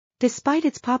Despite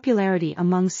its popularity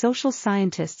among social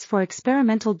scientists for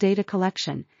experimental data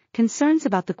collection, concerns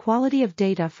about the quality of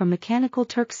data from mechanical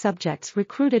Turk subjects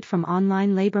recruited from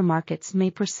online labor markets may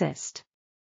persist.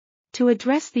 To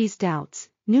address these doubts,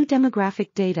 new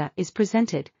demographic data is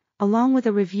presented, along with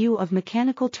a review of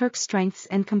mechanical Turk strengths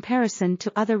and comparison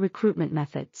to other recruitment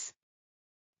methods.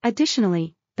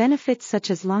 Additionally, benefits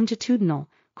such as longitudinal,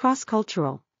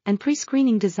 cross-cultural, and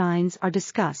pre-screening designs are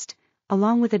discussed,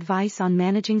 along with advice on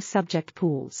managing subject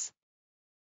pools.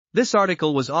 This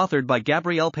article was authored by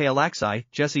Gabriele Paolacci,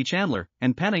 Jesse Chandler,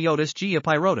 and Panagiotis G.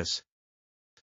 Ipeirotis.